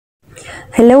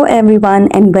Hello everyone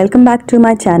and welcome back to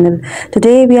my channel.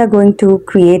 Today we are going to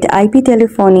create IP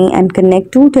telephony and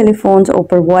connect two telephones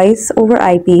over voice over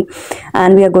IP,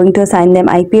 and we are going to assign them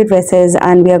IP addresses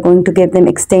and we are going to give them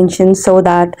extensions so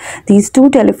that these two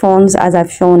telephones, as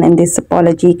I've shown in this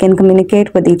topology, can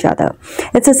communicate with each other.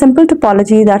 It's a simple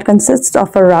topology that consists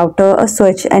of a router, a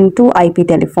switch and two IP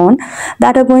telephone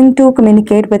that are going to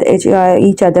communicate with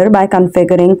each other by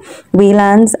configuring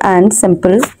VLANs and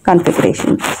simple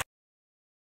configurations.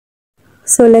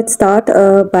 So let's start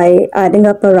by adding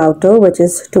up a router, which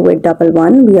is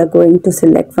 2811. We are going to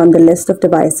select from the list of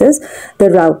devices the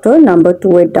router number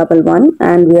 2811,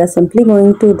 and we are simply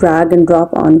going to drag and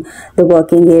drop on the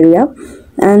working area.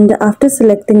 And after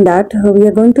selecting that, we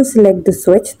are going to select the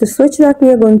switch. The switch that we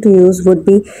are going to use would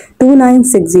be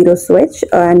 2960 switch,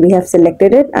 and we have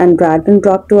selected it and dragged and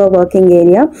dropped to our working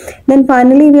area. Then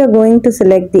finally we are going to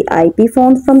select the IP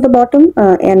phone from the bottom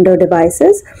under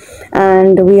devices,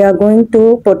 and we are going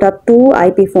to put up two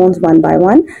IP phones one by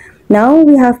one. Now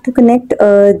we have to connect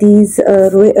these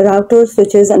routers,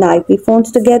 switches and IP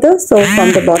phones together. So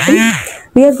from the bottom,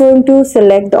 we are going to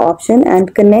select the option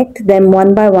and connect them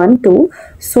one by one to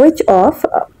switch off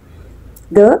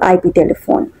the IP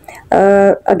telephone.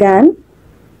 Again,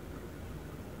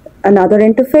 another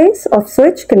interface of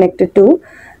switch connected to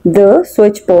the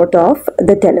switch port of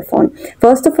the telephone.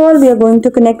 First of all, we are going to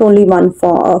connect only one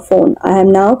phone. I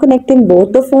am now connecting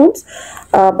both the phones,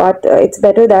 but it's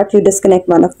better that you disconnect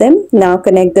one of them. Now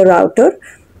connect the router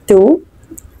to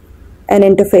an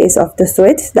interface of the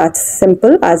switch. That's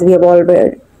simple, as we have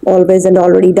always and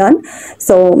already done.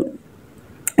 So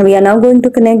we are now going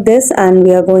to connect this, and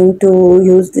we are going to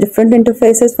use different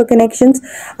interfaces for connections.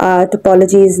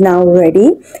 Topology is now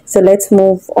ready. So let's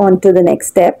move on to the next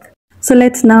step. So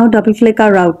let's now double click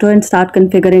our router and start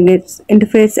configuring its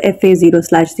interface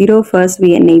FA0/0. First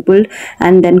we enabled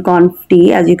and then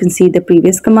conf-t, as you can see the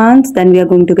previous commands. Then we are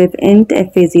going to give int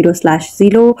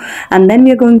FA0/0, and then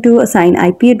we are going to assign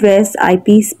IP address,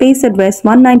 IP space address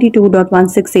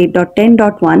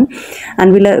 192.168.10.1,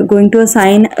 and we are going to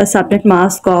assign a subnet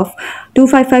mask of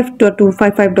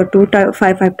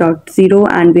 255.255.255.0,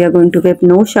 and we are going to give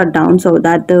no shutdown so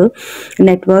that the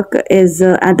network is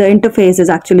the interface is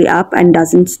actually up and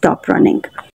doesn't stop running.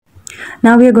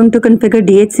 Now we are going to configure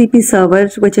DHCP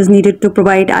servers, which is needed to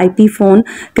provide IP phone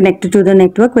connected to the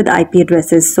network with IP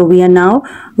addresses. So we are now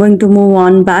going to move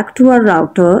on back to our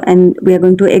router, and we are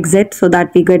going to exit so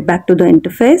that we get back to the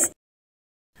interface.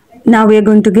 Now we are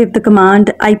going to give the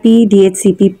command IP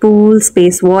DHCP pool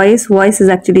space voice. Voice is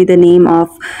actually the name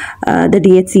of the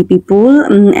DHCP pool,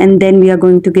 and then we are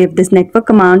going to give this network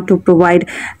command to provide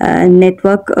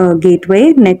network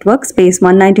gateway network space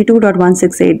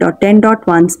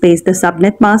 192.168.10.1 space the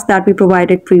subnet mask that we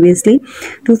provided previously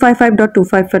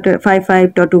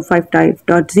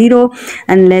 255.255.255.0,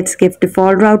 and let's give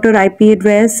default router IP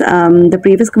address. The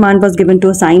previous command was given to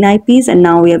assign IPs, and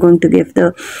now we are going to give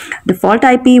the default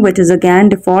IP, which is again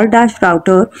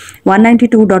default-router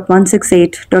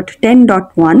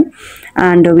 192.168.10.1,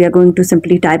 and we are going to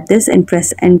simply type this and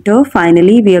press enter.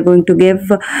 Finally, we are going to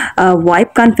give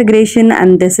VoIP configuration,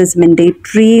 and this is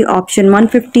mandatory option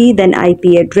 150, then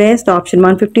IP address. The option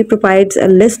 150 provides a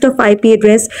list of IP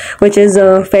address which is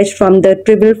fetched from the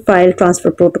Trivial File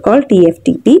Transfer Protocol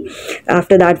TFTP.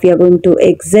 After that, we are going to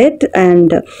exit,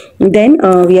 and then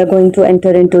we are going to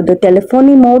enter into the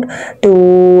telephony mode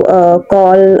to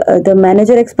call the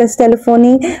Manager Express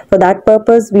Telephony. For that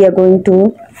purpose, we are going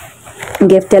to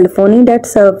give telephony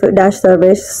dash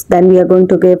service. Then we are going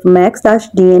to give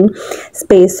max-dn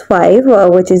space 5,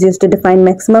 which is used to define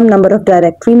maximum number of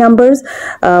directory numbers,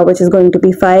 which is going to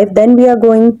be 5. Then we are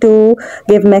going to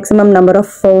give maximum number of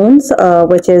phones,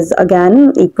 which is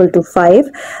again equal to 5.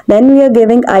 Then we are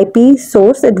giving IP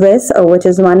source address, which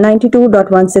is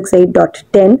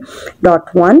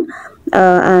 192.168.10.1.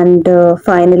 And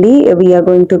finally we are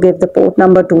going to give the port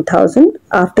number 2000.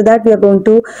 After that, we are going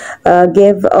to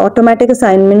give automatic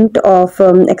assignment of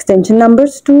extension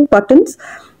numbers to buttons,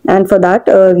 and for that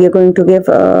we are going to give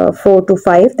 4 to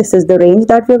 5. This is the range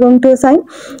that we are going to assign,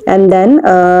 and then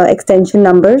extension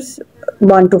numbers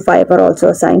 1 to 5 are also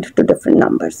assigned to different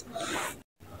numbers.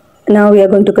 Now we are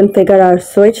going to configure our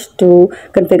switch. To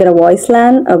configure a voice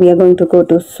LAN, we are going to go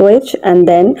to switch and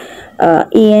then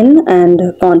en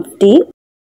and conf-t.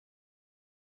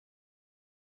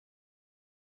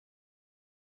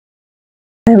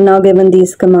 now given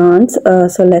these commands.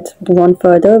 So let's move on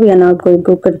further. We are now going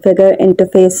to configure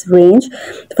interface range.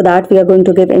 For that, we are going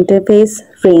to give interface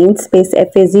range space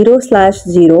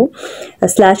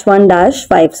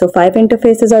FA0/0/1-5. So 5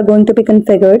 interfaces are going to be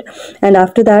configured, and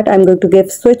after that I'm going to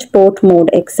give switch port mode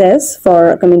access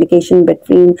for communication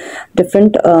between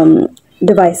different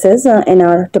devices in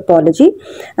our topology.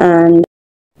 And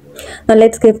now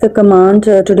let's give the command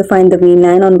to define the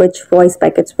VLAN on which voice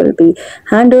packets will be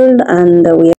handled, and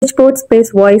we have switch port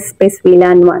space voice space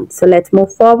VLAN 1. So let's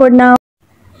move forward now.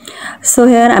 So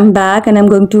here I'm back, and I'm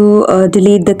going to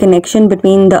delete the connection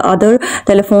between the other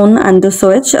telephone and the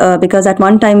switch, because at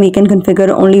one time we can configure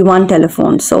only one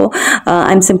telephone. So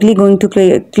I'm simply going to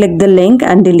click the link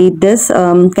and delete this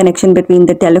connection between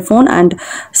the telephone and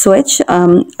switch.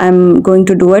 I'm going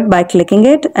to do it by clicking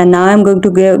it, and now I'm going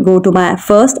to go to my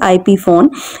first IP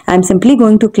phone. I'm simply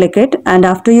going to click it, and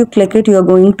after you click it, you are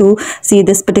going to see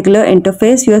this particular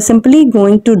interface. You are simply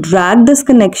going to drag this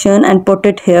connection and put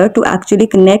it here to actually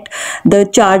connect the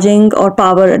charging or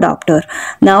power adapter.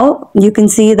 Now you can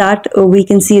see that we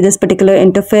can see this particular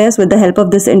interface. With the help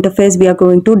of this interface, we are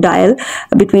going to dial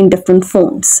between different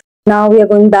phones. Now we are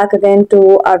going back again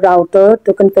to our router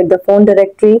to configure the phone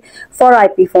directory. For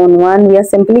IP phone 1, we are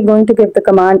simply going to give the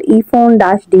command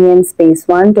ephone-dn space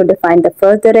 1 to define the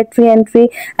first directory entry,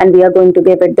 and we are going to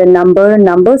give it the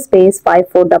number space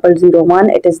 54001.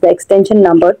 It is the extension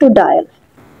number to dial.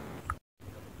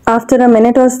 After a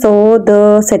minute or so,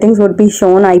 the settings would be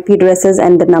shown, IP addresses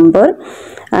and the number.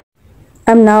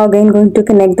 I'm now again going to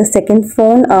connect the second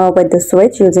phone with the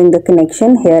switch using the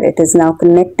connection. Here it is now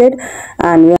connected,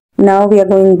 and now we are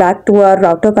going back to our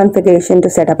router configuration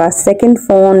to set up our second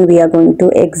phone. We are going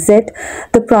to exit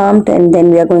the prompt, and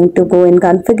then we are going to go in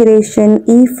configuration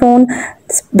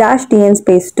ephone-dn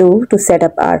space 2 to set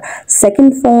up our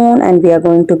second phone, and we are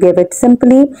going to give it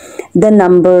simply the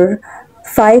number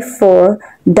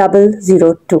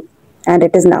 54002, and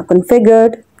it is now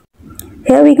configured.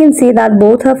 Here we can see that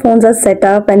both our phones are set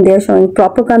up and they are showing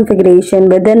proper configuration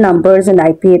with their numbers and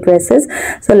IP addresses.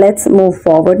 So let's move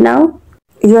forward now.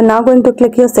 You're now going to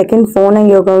click your second phone, and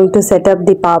you're going to set up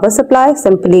the power supply.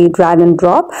 Simply drag and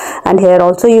drop, and here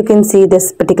also you can see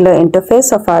this particular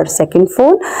interface of our second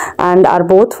phone, and our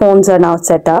both phones are now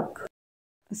set up.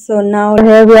 So now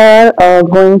here we are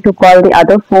going to call the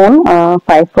other phone,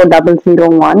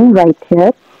 54001, right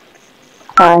here,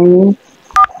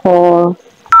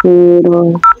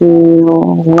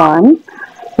 54001.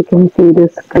 You can see the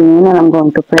screen, and I'm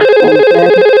going to press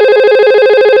enter.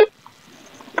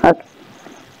 Okay,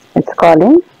 it's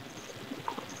calling.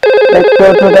 Let's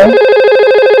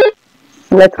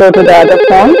go to the other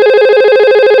phone.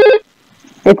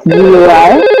 It's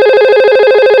GUI.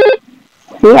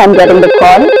 See, I'm getting the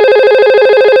call.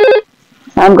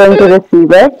 I'm going to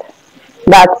receive it.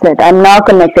 That's it. I'm now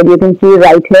connected. You can see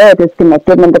right here it is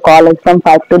connected, and the call is from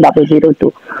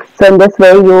 52002. So in this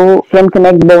way, you can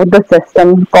connect both the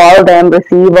systems, call them,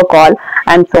 receive a call,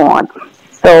 and so on.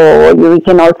 So we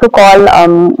can also call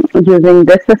using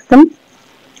this system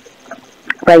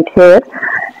right here.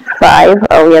 We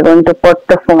are going to put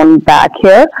the phone back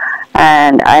here,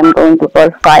 and I'm going to call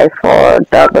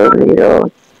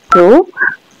 54002.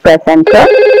 Press enter.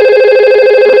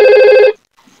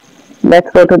 Let's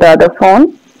go to the other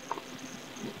phone.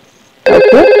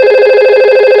 Okay.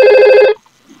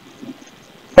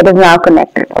 It is now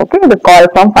connected. Okay. The call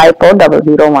from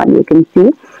 54001 you can see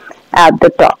at the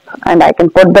top, and I can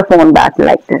put the phone back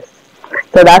like this.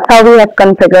 So that's how we have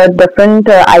configured different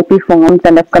IP phones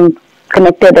and have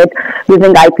connected it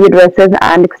using IP addresses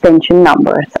and extension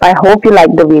numbers. I hope you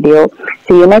liked the video.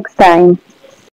 See you next time.